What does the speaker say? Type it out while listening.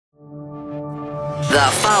The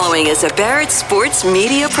following is a Barrett Sports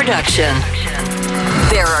Media production.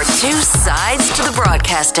 There are two sides to the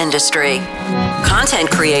broadcast industry: content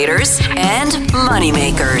creators and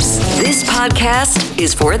moneymakers. This podcast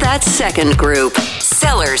is for that second group: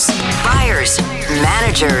 sellers, buyers,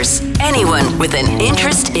 managers, anyone with an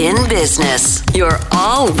interest in business. You're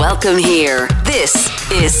all welcome here. This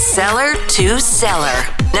is Seller to Seller.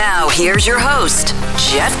 Now, here's your host,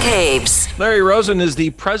 Jeff Cabes. Larry Rosin is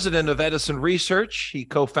the president of Edison Research. He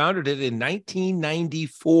co-founded it in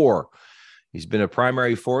 1994. He's been a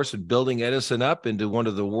primary force in building Edison up into one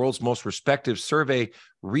of the world's most respected survey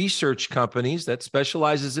research companies that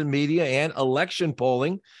specializes in media and election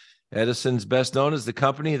polling. Edison's best known as the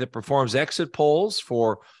company that performs exit polls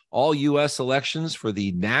for all U.S. elections for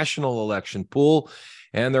the National Election Pool.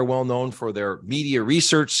 And they're well known for their media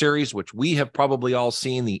research series, which we have probably all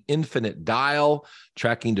seen, the Infinite Dial,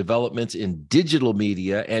 tracking developments in digital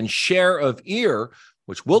media, and Share of Ear,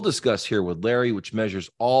 which we'll discuss here with Larry, which measures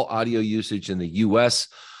all audio usage in the U.S.,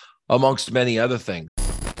 amongst many other things.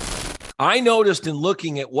 I noticed in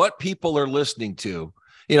looking at what people are listening to,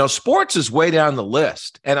 sports is way down the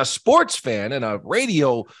list. And a sports fan and a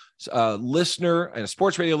radio listener and a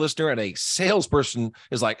sports radio listener and a salesperson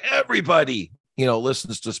is like everybody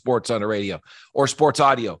listens to sports on the radio or sports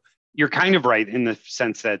audio. You're kind of right in the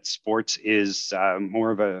sense that sports is more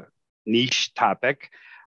of a niche topic.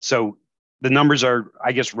 So the numbers are,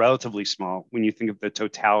 I guess, relatively small when you think of the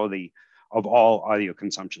totality of all audio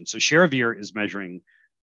consumption. So Share of Ear is measuring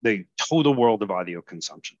the total world of audio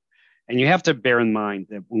consumption. And you have to bear in mind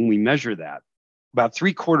that when we measure that, about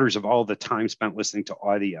 3/4 of all the time spent listening to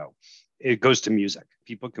audio, it goes to music.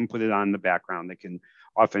 People can put it on in the background. They can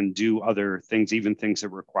often do other things, even things that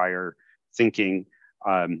require thinking.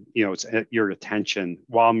 It's your attention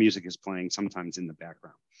while music is playing, sometimes in the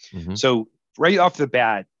background. Mm-hmm. So right off the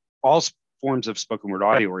bat, all forms of spoken word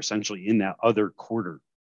audio are essentially in that other quarter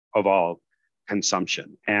of all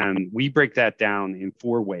consumption. And we break that down in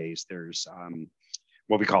 4 ways. There's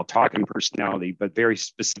what we call talk and personality, but very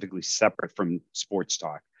specifically separate from sports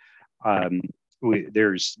talk.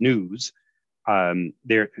 There's news,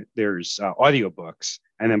 there's audiobooks,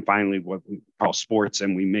 and then finally what we call sports.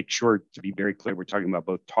 And we make sure to be very clear, we're talking about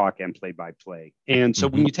both talk and play-by-play. And so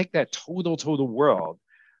when you take that total world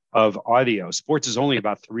of audio, sports is only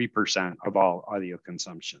about 3% of all audio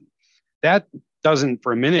consumption. That doesn't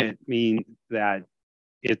for a minute mean that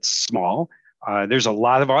it's small. There's a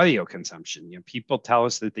lot of audio consumption. People tell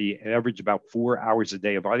us that they average about 4 hours a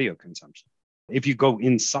day of audio consumption. If you go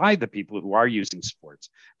inside the people who are using sports,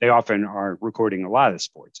 they often are recording a lot of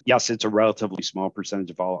sports. Yes, it's a relatively small percentage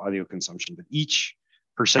of all audio consumption, but each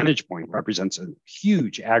percentage point represents a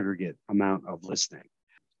huge aggregate amount of listening.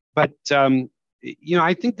 But,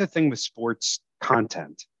 I think the thing with sports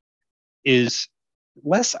content is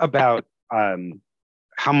less about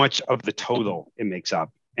how much of the total it makes up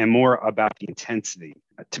and more about the intensity.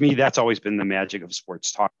 To me, that's always been the magic of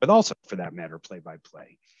sports talk, but also for that matter,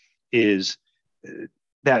 play-by-play, is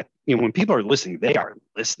that when people are listening, they are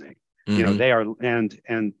listening. Mm-hmm. They are,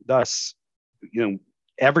 and thus,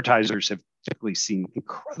 advertisers have typically seen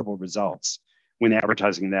incredible results when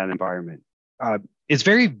advertising in that environment. It's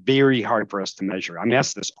very, very hard for us to measure. I'm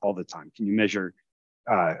asked this all the time. Can you measure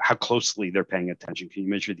how closely they're paying attention? Can you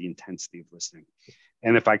measure the intensity of listening?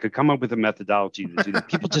 And if I could come up with a methodology to do that,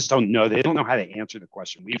 people just don't know. They don't know how to answer the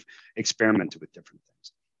question. We've experimented with different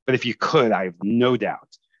things. But if you could, I have no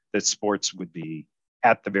doubt that sports would be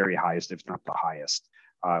at the very highest, if not the highest,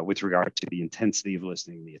 with regard to the intensity of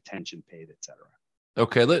listening, the attention paid, et cetera.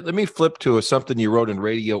 Okay, let me flip to something you wrote in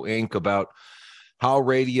Radio Inc. about how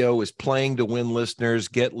radio is playing to win listeners,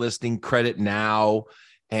 get listening credit now.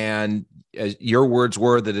 And as your words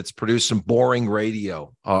were that it's produced some boring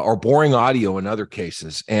radio or boring audio in other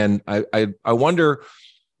cases. And I wonder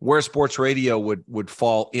where sports radio would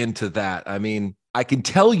fall into that. I mean, I can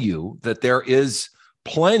tell you that there is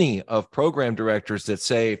plenty of program directors that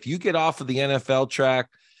say, if you get off of the NFL track,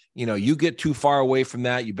 you get too far away from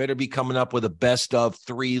that, you better be coming up with a best of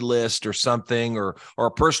 3 list or something, or a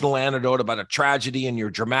personal anecdote about a tragedy in your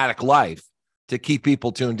dramatic life to keep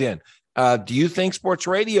people tuned in. Do you think sports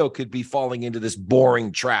radio could be falling into this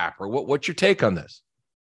boring trap, or what's your take on this?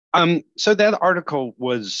 So that article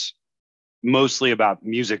was mostly about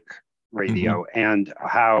music radio and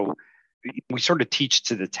how we sort of teach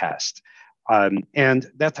to the test.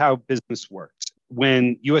 And that's how business works.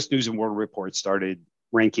 When U.S. News and World Report started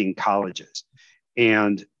ranking colleges,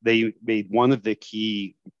 and they made one of the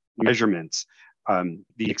key measurements,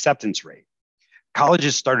 the acceptance rate,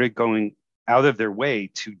 colleges started going out of their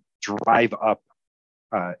way to drive up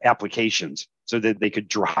applications so that they could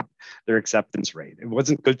drop their acceptance rate. It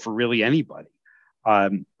wasn't good for really anybody.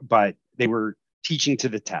 But they were teaching to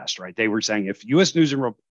the test, right? They were saying, if U.S. News and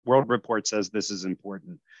World Report says this is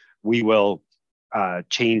important, we will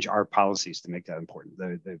change our policies to make that important.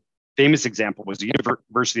 The famous example was the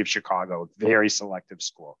University of Chicago, a very selective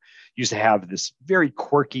school, used to have this very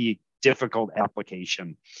quirky, difficult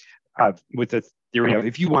application with the theory of,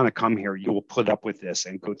 if you want to come here, you will put up with this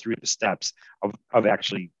and go through the steps of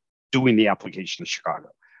actually doing the application to Chicago.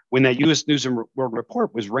 When that U.S. News and World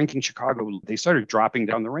Report was ranking Chicago, they started dropping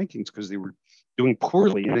down the rankings because they were doing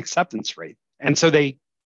poorly in acceptance rate. And so they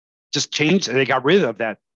just changed, they got rid of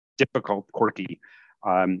that difficult, quirky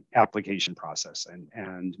application process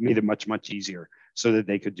and made it much, much easier so that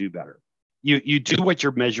they could do better. You do what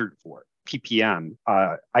you're measured for. PPM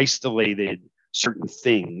isolated certain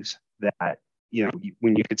things that,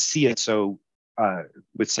 when you could see it so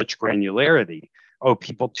with such granularity,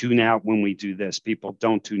 people tune out when we do this. People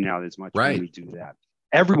don't tune out as much when we do that.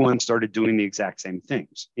 Everyone started doing the exact same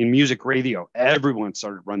things. In music radio, everyone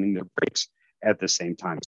started running their breaks at the same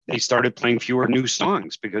time. They started playing fewer new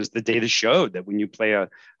songs because the data showed that when you play a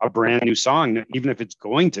brand new song, even if it's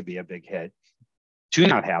going to be a big hit,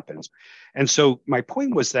 tune out happens. And so my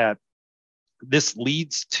point was that this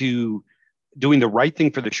leads to doing the right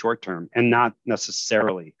thing for the short term and not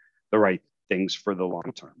necessarily the right things for the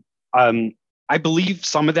long term. I believe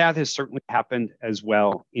some of that has certainly happened as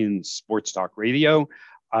well in sports talk radio.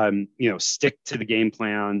 Stick to the game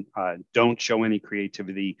plan, don't show any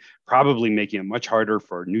creativity, probably making it much harder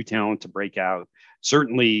for new talent to break out,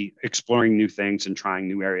 certainly exploring new things and trying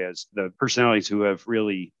new areas. The personalities who have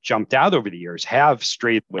really jumped out over the years have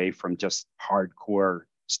strayed away from just hardcore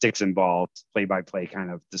sticks and balls, play-by-play kind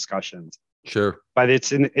of discussions. Sure. But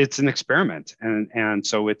it's an experiment. And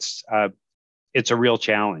so it's a real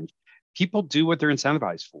challenge. People do what they're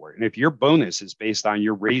incentivized for. And if your bonus is based on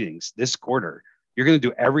your ratings this quarter, you're going to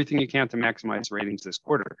do everything you can to maximize ratings this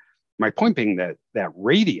quarter. My point being that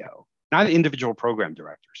radio, not individual program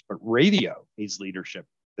directors, but radio needs leadership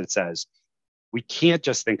that says, we can't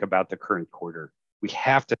just think about the current quarter. We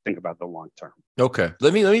have to think about the long term. Okay.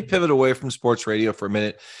 Let me pivot away from sports radio for a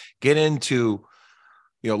minute, get into,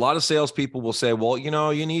 a lot of salespeople will say, well,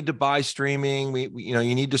 you need to buy streaming.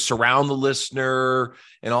 You need to surround the listener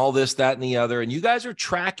and all this, that, and the other. And you guys are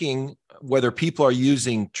tracking whether people are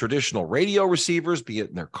using traditional radio receivers, be it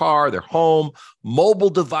in their car, their home,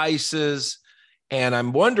 mobile devices. And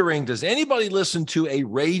I'm wondering, does anybody listen to a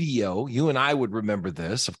radio? You and I would remember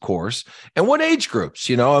this, of course. And what age groups,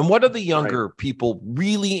 and what are the younger people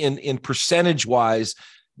really in percentage wise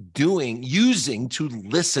using to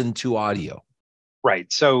listen to audio?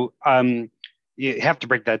 Right. So you have to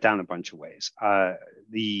break that down a bunch of ways.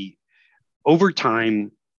 Over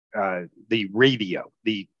time, the radio,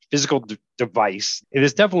 the physical device, it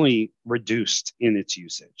is definitely reduced in its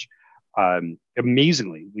usage.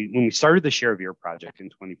 Amazingly, when we started the Share of Ear project in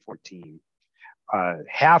 2014,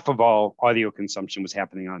 half of all audio consumption was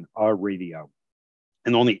happening on a radio,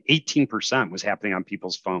 and only 18% was happening on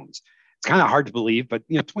people's phones. It's kind of hard to believe, but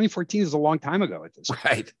 2014 is a long time ago at this point.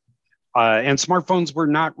 Right. And smartphones were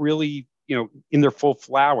not really, in their full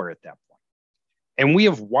flower at that point. And we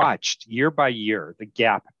have watched year by year the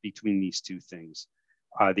gap between these two things,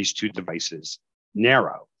 these two devices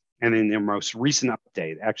narrow. And in their most recent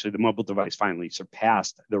update, actually, the mobile device finally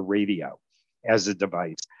surpassed the radio as a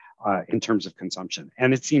device in terms of consumption.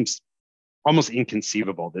 And it seems almost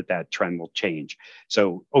inconceivable that trend will change.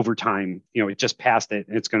 So over time, it just passed it,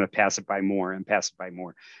 and it's going to pass it by more and pass it by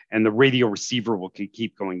more. And the radio receiver will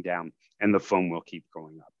keep going down, and the phone will keep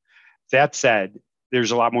going up. That said,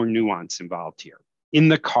 there's a lot more nuance involved here. In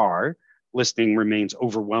the car, listening remains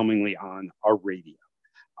overwhelmingly on our radio.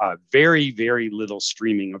 Very, very little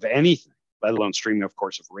streaming of anything, let alone streaming, of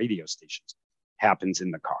course, of radio stations, happens in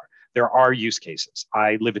the car. There are use cases.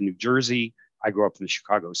 I live in New Jersey. I grew up in the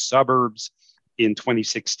Chicago suburbs. In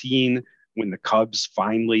 2016, when the Cubs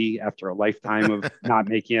finally, after a lifetime of not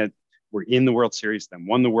making it, were in the World Series, then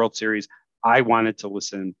won the World Series, I wanted to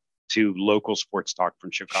listen to local sports talk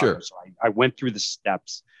from Chicago. Sure. So I went through the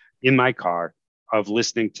steps in my car of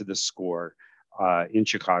listening to the score in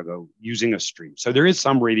Chicago using a stream. So there is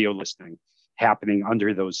some radio listening happening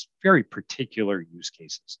under those very particular use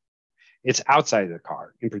cases. It's outside of the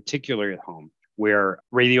car, in particular at home, where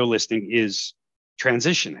radio listening is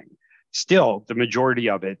transitioning. Still, the majority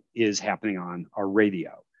of it is happening on our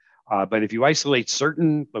radio. But if you isolate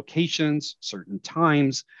certain locations, certain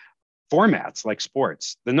times, formats like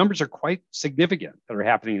sports, the numbers are quite significant that are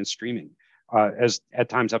happening in streaming, as at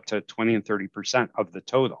times up to 20 and 30% of the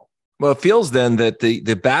total. Well, it feels then that the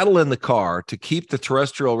battle in the car to keep the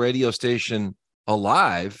terrestrial radio station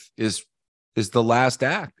alive is the last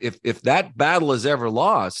act. If that battle is ever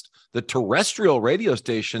lost, the terrestrial radio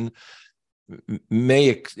station may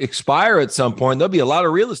expire at some point. There'll be a lot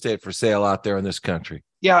of real estate for sale out there in this country.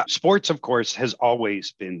 Yeah, sports, of course, has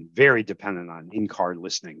always been very dependent on in-car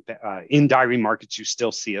listening. In diary markets, you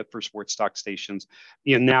still see it for sports talk stations.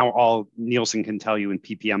 Now all Nielsen can tell you in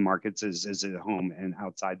PPM markets is at home and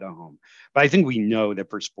outside the home. But I think we know that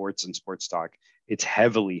for sports and sports talk, it's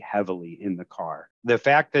heavily, heavily in the car. The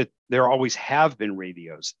fact that there always have been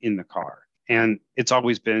radios in the car, and it's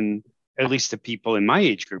always been, at least to people in my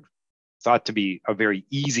age group, thought to be a very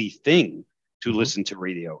easy thing to listen to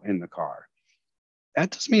radio in the car.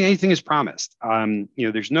 That doesn't mean anything is promised.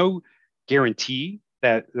 There's no guarantee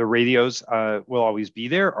that the radios will always be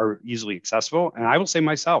there or easily accessible. And I will say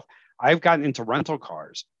myself, I've gotten into rental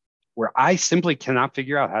cars where I simply cannot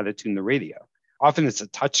figure out how to tune the radio. Often it's a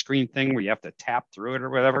touchscreen thing where you have to tap through it or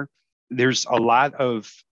whatever. There's a lot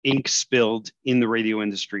of ink spilled in the radio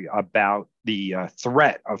industry about the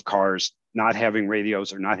threat of cars not having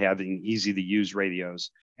radios or not having easy to use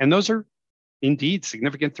radios. And those are indeed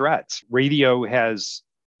significant threats. Radio has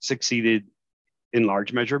succeeded in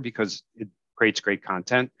large measure because it creates great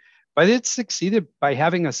content, but it's succeeded by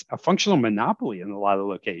having a functional monopoly in a lot of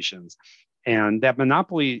locations. And that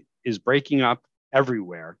monopoly is breaking up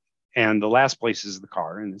everywhere. And the last place is the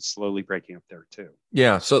car, and it's slowly breaking up there too.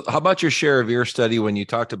 Yeah. So how about your share of ear study when you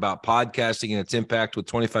talked about podcasting and its impact with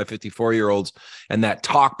 25, 54-year-olds and that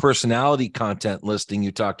talk personality content listing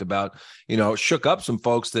you talked about, shook up some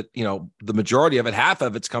folks that, the majority of it, half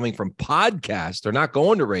of it's coming from podcasts. They're not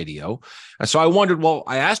going to radio. And so I wondered,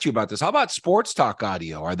 I asked you about this. How about sports talk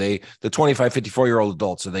audio? Are they the 25, 54-year-old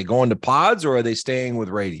adults? Are they going to pods or are they staying with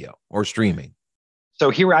radio or streaming? So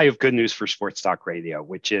here I have good news for sports talk radio,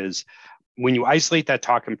 which is when you isolate that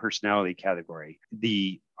talk and personality category,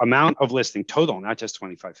 the amount of listening total, not just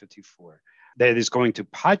 25, 54, that is going to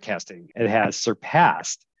podcasting, it has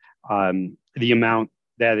surpassed the amount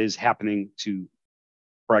that is happening to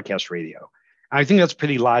broadcast radio. I think that's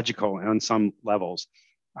pretty logical on some levels.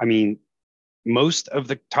 I mean, most of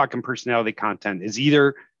the talk and personality content is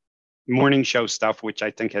either morning show stuff, which I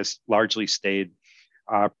think has largely stayed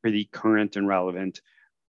pretty current and relevant.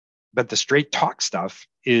 But the straight talk stuff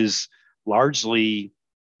is largely,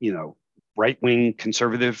 right-wing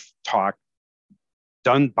conservative talk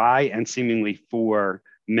done by and seemingly for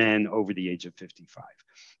men over the age of 55.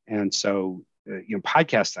 And so,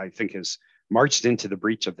 podcast, I think, has marched into the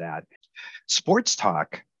breach of that. Sports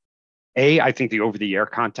talk, I think the over-the-air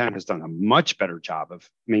content has done a much better job of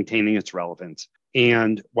maintaining its relevance.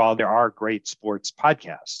 And while there are great sports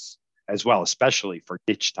podcasts as well, especially for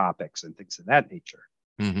niche topics and things of that nature,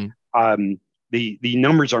 the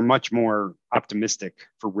numbers are much more optimistic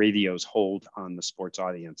for radio's hold on the sports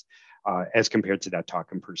audience as compared to that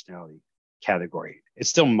talk and personality category. It's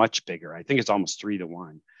still much bigger. I think it's almost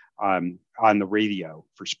 3-1 on the radio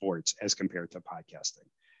for sports as compared to podcasting.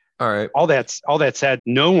 All right. All that said,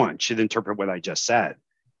 no one should interpret what I just said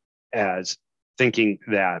as thinking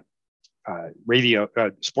that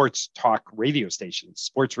sports talk radio stations,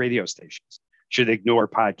 sports radio stations should ignore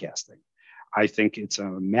podcasting. I think it's a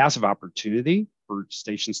massive opportunity for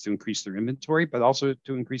stations to increase their inventory, but also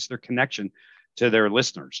to increase their connection to their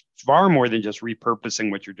listeners, far more than just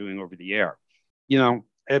repurposing what you're doing over the air.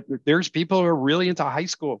 There's people who are really into high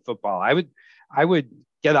school football. I would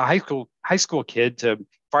get a high school kid to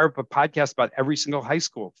fire up a podcast about every single high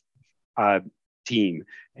school team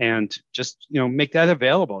and just make that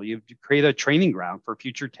available. You create a training ground for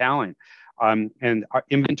future talent and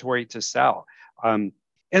inventory to sell.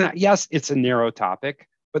 And yes, it's a narrow topic,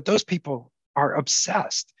 but those people are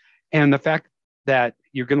obsessed. And the fact that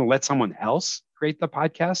you're going to let someone else create the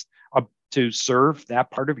podcast to serve that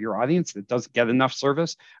part of your audience that doesn't get enough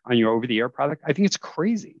service on your over-the-air product, I think it's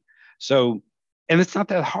crazy. So, and it's not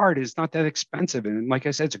that hard. It's not that expensive. And like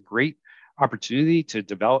I said, it's a great opportunity to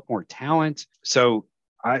develop more talent. So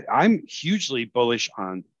I'm hugely bullish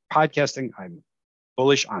on podcasting. I'm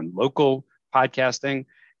bullish on local podcasting.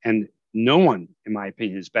 And no one, in my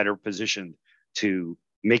opinion, is better positioned to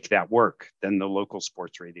make that work than the local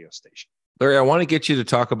sports radio station. Larry, I want to get you to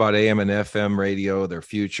talk about AM and FM radio, their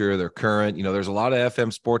future, their current. There's a lot of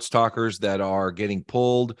FM sports talkers that are getting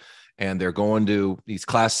pulled and they're going to these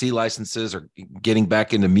Class C licenses or getting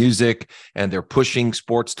back into music, and they're pushing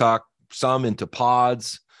sports talk, some into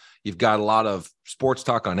pods. You've got a lot of sports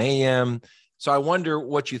talk on AM. So I wonder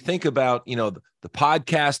what you think about, the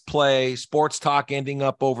podcast play, sports talk ending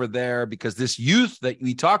up over there, because this youth that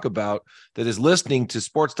we talk about that is listening to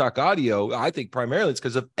sports talk audio, I think primarily it's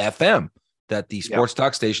because of FM that the sports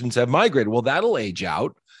talk stations have migrated. Well, that'll age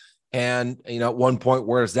out. And, at one point,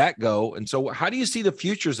 where does that go? And so how do you see the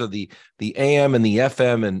futures of the AM and the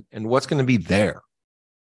FM and what's going to be there?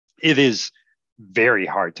 It is very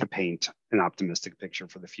hard to paint an optimistic picture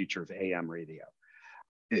for the future of AM radio.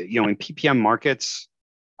 In PPM markets,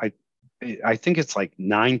 I think it's like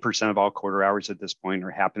 9% of all quarter hours at this point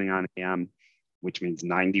are happening on AM, which means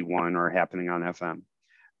 91 are happening on FM.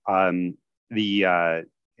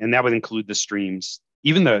 And that would include the streams.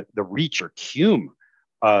 Even the reach or cume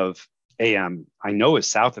of AM, I know, is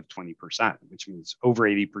south of 20%, which means over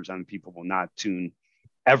 80% of people will not tune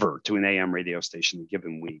ever to an AM radio station a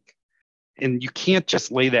given week. And you can't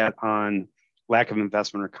just lay that on lack of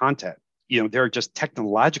investment or content. There are just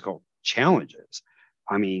technological challenges.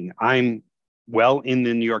 I mean, I'm well in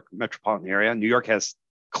the New York metropolitan area. New York has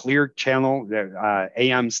clear channel,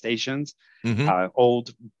 AM stations,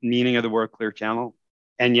 old meaning of the word clear channel.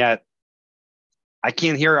 And yet I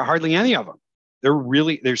can't hear hardly any of them.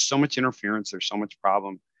 There's so much interference. There's so much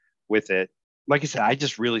problem with it. Like I said, I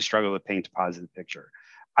just really struggle to paint a positive picture.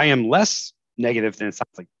 I am less negative than it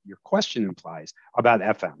sounds like your question implies about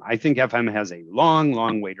FM. I think FM has a long,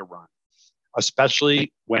 long way to run,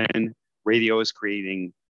 especially when radio is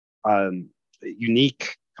creating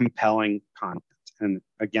unique, compelling content. And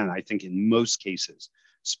again, I think in most cases,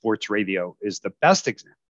 sports radio is the best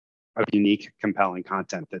example of unique, compelling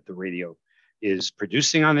content that the radio is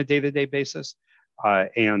producing on a day-to-day basis.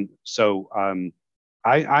 And so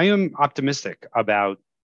I am optimistic about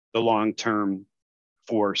the long term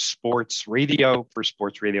for sports radio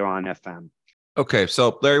on FM. Okay,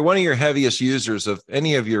 so Larry, one of your heaviest users of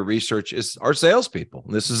any of your research is our salespeople.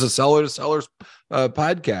 This is a seller to sellers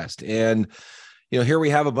podcast, and here we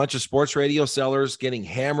have a bunch of sports radio sellers getting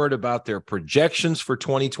hammered about their projections for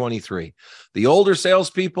 2023. The older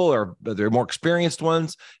salespeople, they're more experienced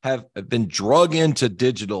ones, have been drug into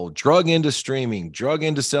digital, drug into streaming, drug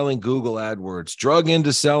into selling Google AdWords, drug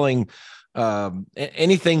into selling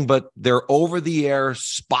anything but their over-the-air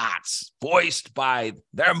spots voiced by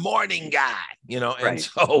their morning guy, and right.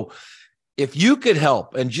 So if you could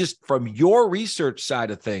help and just from your research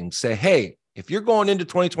side of things say, hey, if you're going into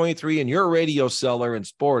 2023 and you're a radio seller in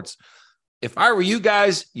sports, if I were you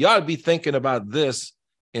guys, you ought to be thinking about this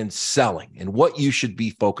in selling and what you should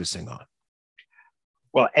be focusing on.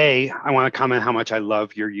 Well, I want to comment how much I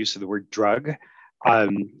love your use of the word drug.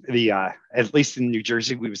 At least in New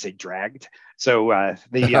Jersey, we would say dragged. So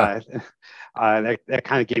that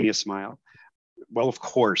kind of gave me a smile. Well, of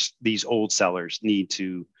course, these old sellers need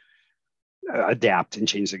to adapt and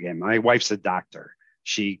change the game. My wife's a doctor.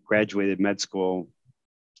 She graduated med school.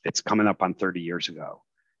 It's coming up on 30 years ago.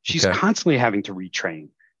 She's constantly having to retrain.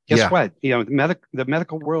 Guess what? The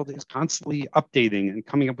medical world is constantly updating and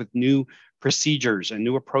coming up with new procedures and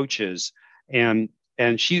new approaches. And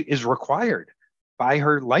she is required by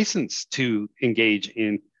her license to engage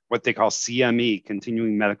in what they call CME,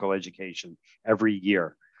 continuing medical education, every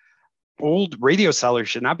year. Old radio sellers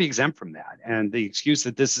should not be exempt from that. And the excuse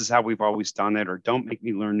that this is how we've always done it, or don't make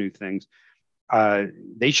me learn new things,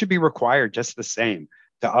 they should be required just the same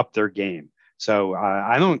to up their game. So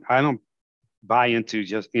I don't buy into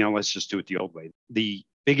just, let's just do it the old way. The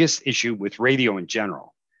biggest issue with radio in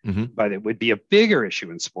general, but it would be a bigger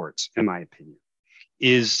issue in sports, in my opinion,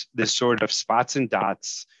 is this sort of spots and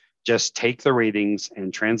dots, just take the ratings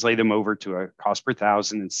and translate them over to a cost per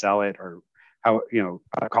thousand and sell it, or a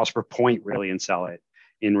cost per point really, and sell it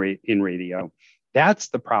in radio. That's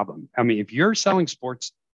the problem. I mean, if you're selling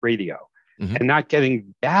sports radio and not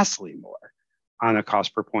getting vastly more on a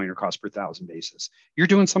cost per point or cost per thousand basis, you're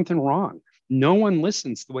doing something wrong. No one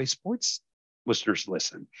listens the way sports listeners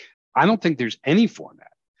listen. I don't think there's any format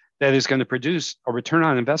that is going to produce a return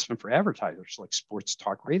on investment for advertisers like sports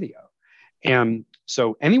talk radio. And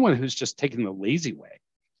so anyone who's just taking the lazy way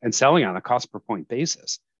and selling on a cost per point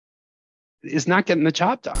basis is not getting the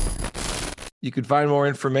job done. You can find more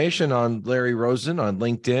information on Larry Rosin on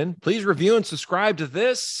LinkedIn. Please review and subscribe to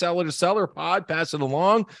this Seller to Seller pod. Pass it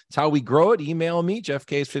along. It's how we grow it. Email me,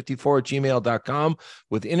 jeffcase54@gmail.com,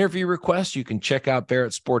 with interview requests. You can check out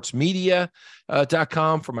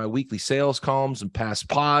barrettsportsmedia.com for my weekly sales columns and past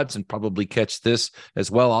pods, and probably catch this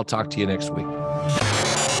as well. I'll talk to you next week.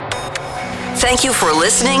 Thank you for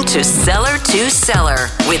listening to Seller to Seller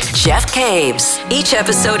with Jeff Caves. Each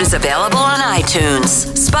episode is available on iTunes,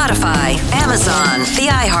 Spotify, Amazon, the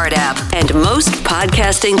iHeart app, and most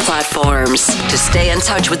podcasting platforms. To stay in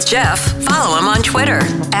touch with Jeff, follow him on Twitter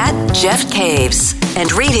 @Jeff Caves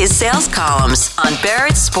and read his sales columns on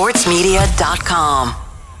barrettsportsmedia.com.